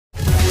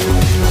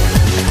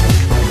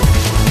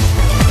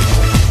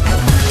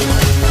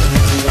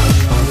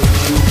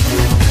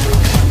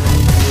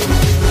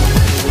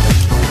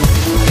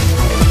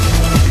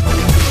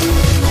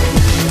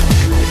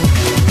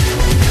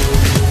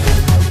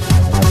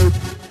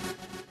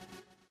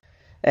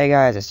Hey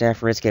guys, it's Dan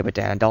from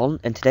RSwithDD Dalton,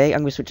 and today I'm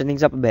going to be switching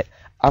things up a bit.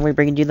 I'm going to be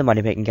bringing you the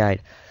money making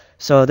guide.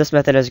 So this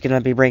method is going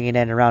to be bringing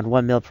in around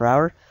 1 mil per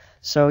hour.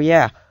 So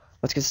yeah,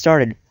 let's get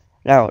started.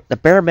 Now, the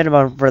bare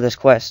minimum for this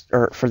quest,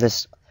 or for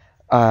this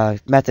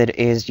method,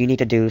 is you need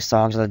to do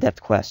Songs of the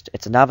Depth quest.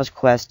 It's a novice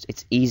quest,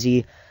 it's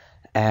easy,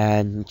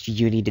 and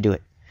you need to do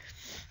it.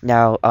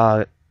 Now,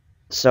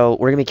 so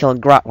we're going to be killing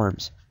grot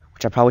worms,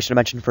 which I probably should have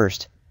mentioned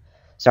first.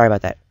 Sorry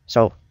about that.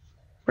 So,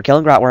 we're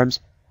killing grot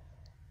worms.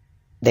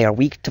 They are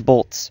weak to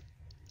bolts.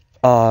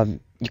 You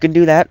can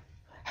do that.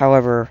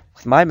 However,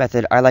 with my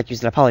method, I like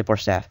using a polypore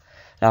staff.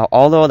 Now,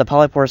 although the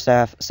polypore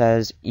staff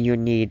says you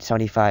need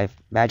 75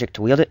 magic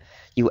to wield it,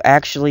 you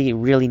actually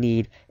really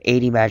need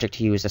 80 magic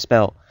to use the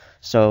spell.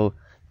 So,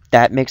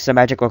 that makes the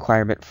magic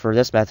requirement for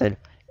this method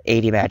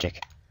 80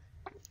 magic.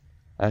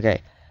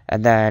 Okay,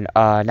 and then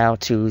now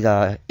to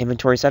the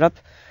inventory setup.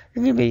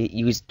 You're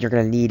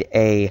gonna need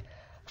a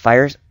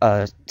fire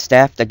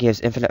staff that gives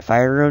infinite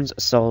fire runes.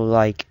 So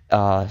like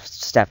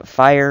staff of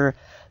fire,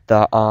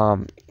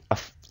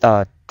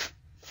 the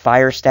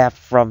fire staff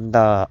from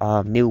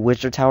the new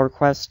Wizard Tower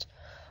quest,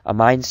 a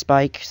mine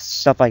spike,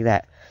 stuff like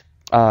that.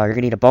 You're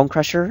gonna need a bone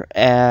crusher,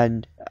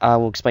 and I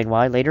will explain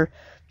why later.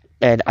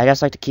 And I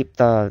just like to keep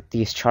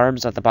these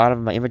charms at the bottom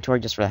of my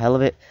inventory just for the hell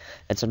of it,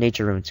 and some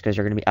nature runes because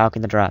you're gonna be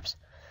alching the drops.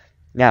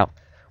 Now,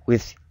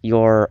 with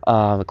your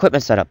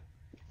equipment setup.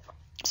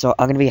 So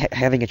I'm going to be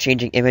having a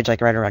changing image like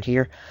right around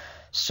here.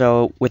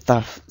 So with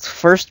the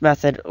first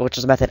method, which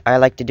is a method I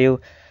like to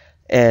do,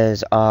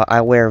 is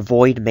I wear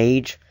Void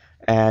Mage,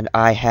 and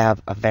I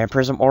have a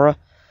Vampirism Aura.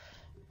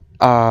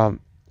 You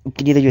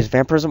can either use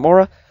Vampirism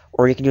Aura,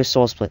 or you can use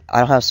Soul Split.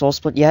 I don't have Soul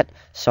Split yet,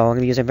 so I'm going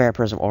to be using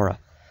Vampirism Aura.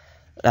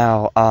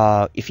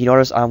 Now, if you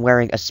notice, I'm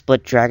wearing a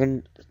Split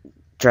Dragon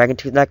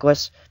Tooth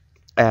necklace,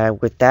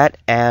 and with that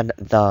and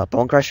the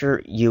Bone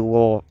Crusher, you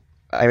will...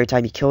 Every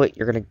time you kill it,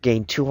 you're going to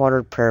gain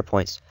 200 prayer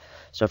points.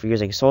 So if you're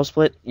using Soul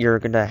Split, you're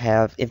going to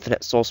have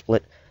infinite Soul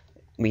Split,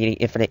 meaning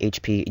infinite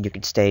HP, and you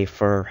can stay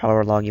for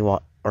however long you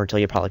want, or until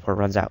your polypore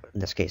runs out, in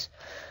this case.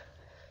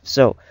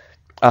 So,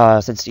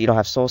 since you don't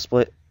have Soul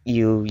Split,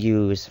 you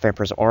use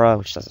Vampire's Aura,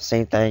 which does the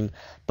same thing,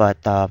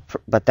 but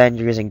then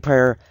you're using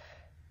Prayer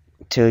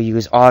to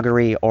use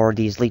Augury or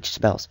these Leech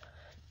spells.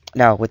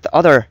 Now, with the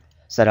other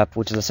setup,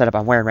 which is the setup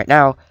I'm wearing right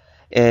now,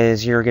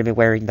 is you're going to be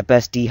wearing the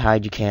best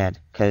D-hide you can,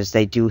 because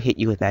they do hit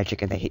you with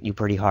magic, and they hit you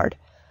pretty hard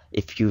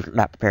if you're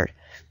not prepared.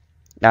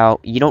 Now,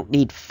 you don't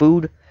need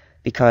food,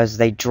 because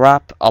they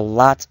drop a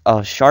lot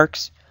of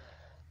sharks,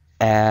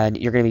 and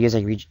you're going to be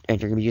using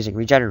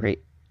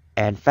regenerate.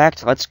 And in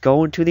fact, let's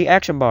go into the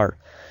action bar.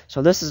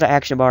 So this is the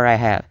action bar I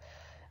have.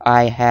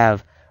 I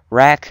have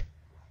Rack,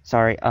 it's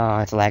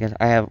lagging.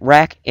 I have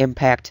Rack,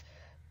 Impact,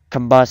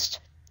 Combust,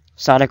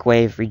 Sonic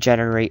Wave,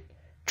 Regenerate,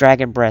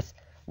 Dragon Breath,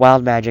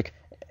 Wild Magic,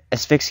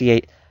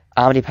 Asphyxiate,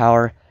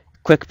 Omnipower,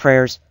 Quick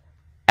Prayers,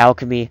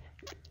 Alchemy,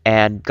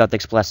 and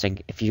Guthick's Blessing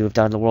if you have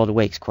done the World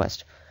Awakes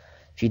quest.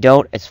 If you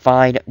don't, it's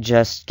fine.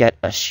 Just get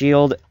a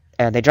shield,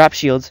 and they drop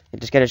shields.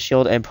 And just get a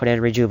shield and put in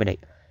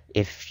Rejuvenate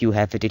if you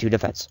have 52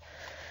 defense.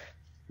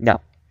 Now,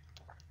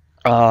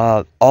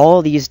 all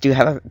of these do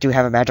have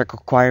a magic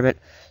requirement,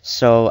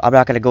 so I'm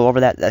not going to go over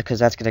that because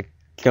that's going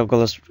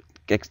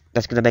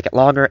to make it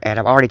longer, and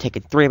I'm already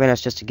taking 3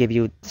 minutes just to give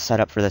you the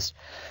setup for this.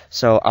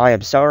 So I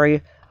am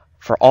sorry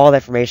for all the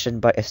information,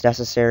 but it's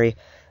necessary,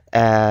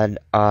 and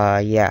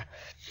yeah.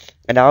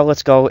 And now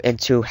let's go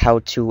into how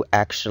to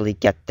actually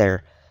get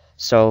there.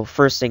 So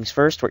first things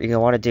first, what you're going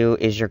to want to do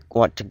is you're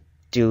going to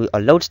do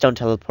a lodestone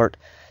teleport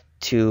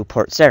to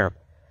Port Sarim.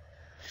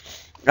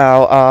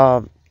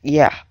 Now,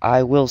 yeah,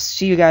 I will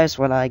see you guys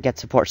when I get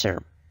to Port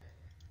Sarim.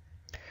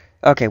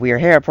 Okay, we are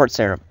here at Port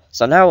Sarim.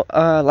 So now,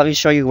 let me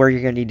show you where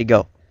you're going to need to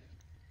go.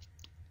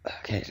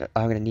 Okay, so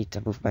I'm going to need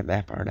to move my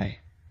map, aren't I?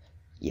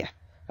 Yeah,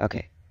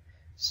 okay.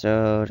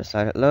 So, just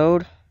let it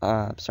load.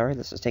 I'm sorry,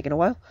 this is taking a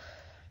while.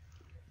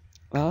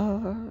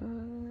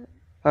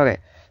 Okay,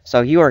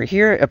 so you are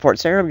here at Port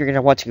Sarim. You're going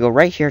to want to go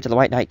right here to the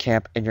White Knight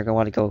camp, and you're going to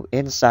want to go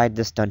inside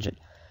this dungeon.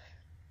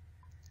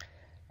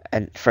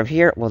 And from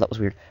here, well, that was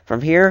weird.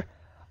 From here,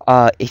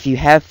 if you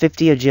have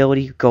 50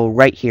 agility, go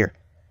right here.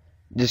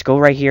 Just go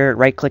right here,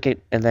 right-click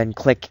it, and then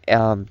click,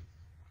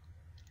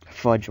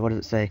 fudge, what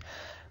does it say?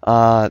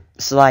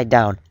 Slide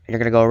down. And you're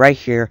going to go right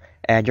here,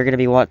 and you're going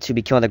to want to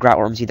be killing the grot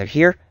worms either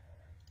here,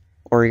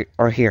 or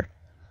here.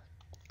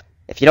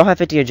 If you don't have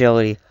 50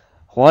 agility,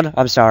 1,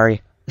 I'm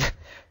sorry.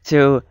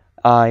 2,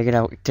 you're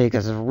gonna take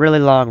this really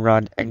long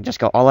run and just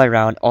go all the way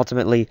around,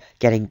 ultimately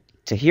getting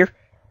to here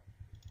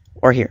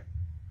or here.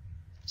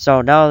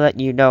 So now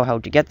that you know how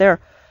to get there,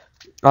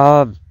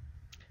 you're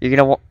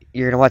gonna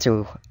want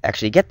to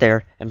actually get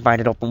there and find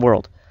an open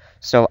world.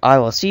 So I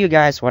will see you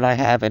guys when I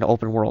have an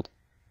open world.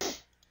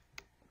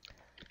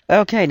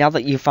 Okay, now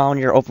that you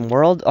found your open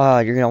world,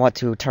 you're going to want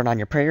to turn on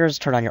your prayers,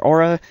 turn on your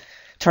aura,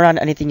 turn on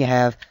anything you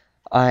have,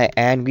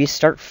 and we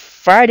start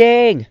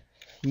fighting!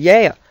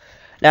 Yeah!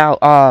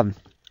 Now,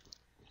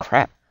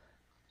 crap.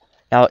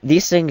 Now,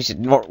 these things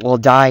will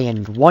die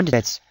in 1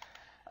 minute,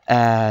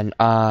 and,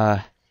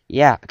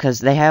 yeah, because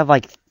they have,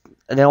 like,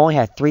 they only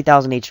have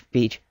 3,000 HP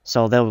each,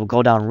 so they will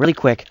go down really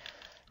quick,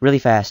 really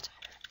fast.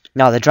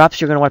 Now, the drops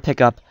you're going to want to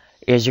pick up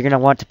is you're going to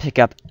want to pick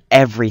up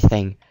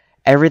everything.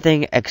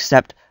 Everything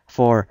except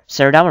for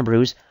Sarah Diamond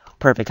Brews,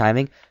 perfect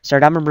timing,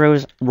 Sarah Diamond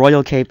Brews,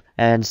 Royal Cape,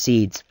 and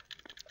Seeds.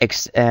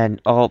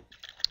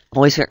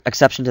 Only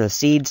exception to the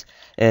seeds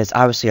is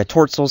obviously a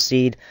Tortsoul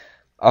seed,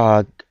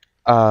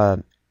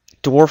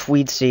 Dwarf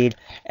Weed seed,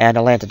 and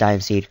a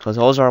Lantodime seed, because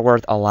those are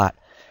worth a lot.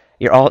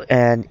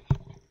 And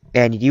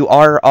you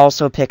are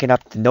also picking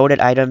up the noted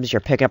items. You're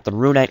picking up the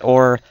Runite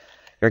ore.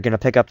 You're gonna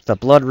pick up the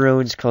blood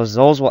runes, because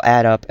those will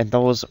add up, and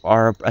those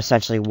are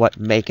essentially what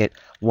make it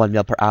 1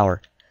 mil per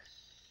hour.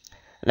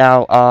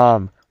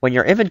 Now, when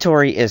your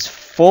inventory is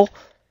full,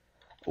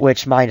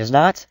 which mine is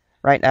not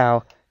right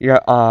now,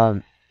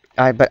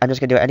 but I'm just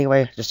gonna do it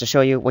anyway, just to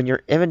show you. When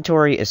your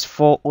inventory is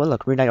full, oh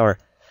look, Runite ore.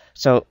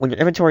 So when your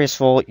inventory is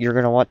full, you're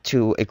gonna want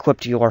to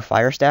equip your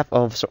fire staff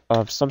of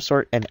some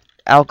sort and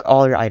alch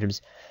all your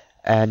items,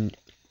 and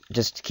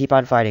just keep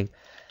on fighting.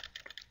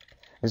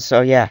 And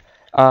so yeah,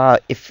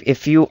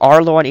 if you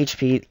are low on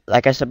HP,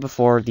 like I said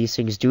before, these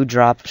things do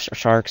drop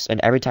sharks, and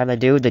every time they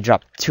do, they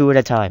drop 2 at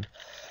a time.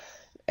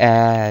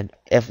 And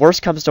if worse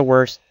comes to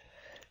worse,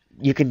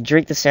 you can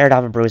drink the Sarah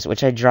Diamond Brews,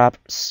 which I drop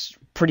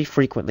pretty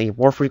frequently,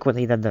 more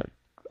frequently than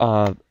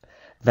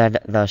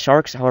the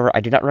sharks. However, I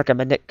do not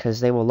recommend it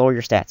because they will lower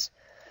your stats.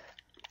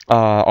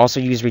 Also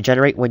use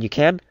Regenerate when you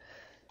can,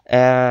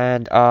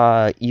 and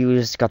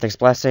use Gothic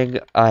Blessing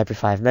every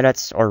 5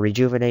 minutes, or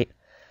Rejuvenate.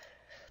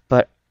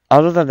 But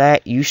other than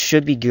that, you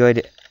should be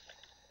good.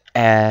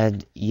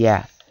 And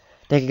yeah,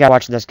 thank you guys for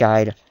watching this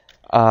guide.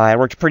 I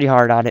worked pretty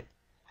hard on it.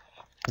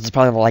 This is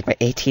probably like my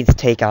 18th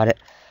take on it.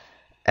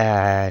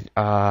 And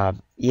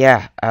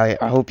yeah, I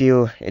hope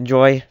you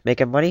enjoy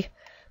making money,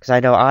 because I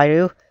know I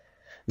do.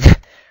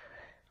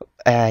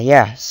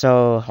 Yeah,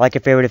 so like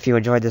and favorite if you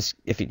enjoyed this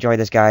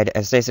guide,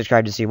 and stay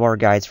subscribed to see more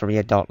guides from me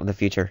and Dalton in the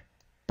future.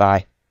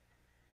 Bye.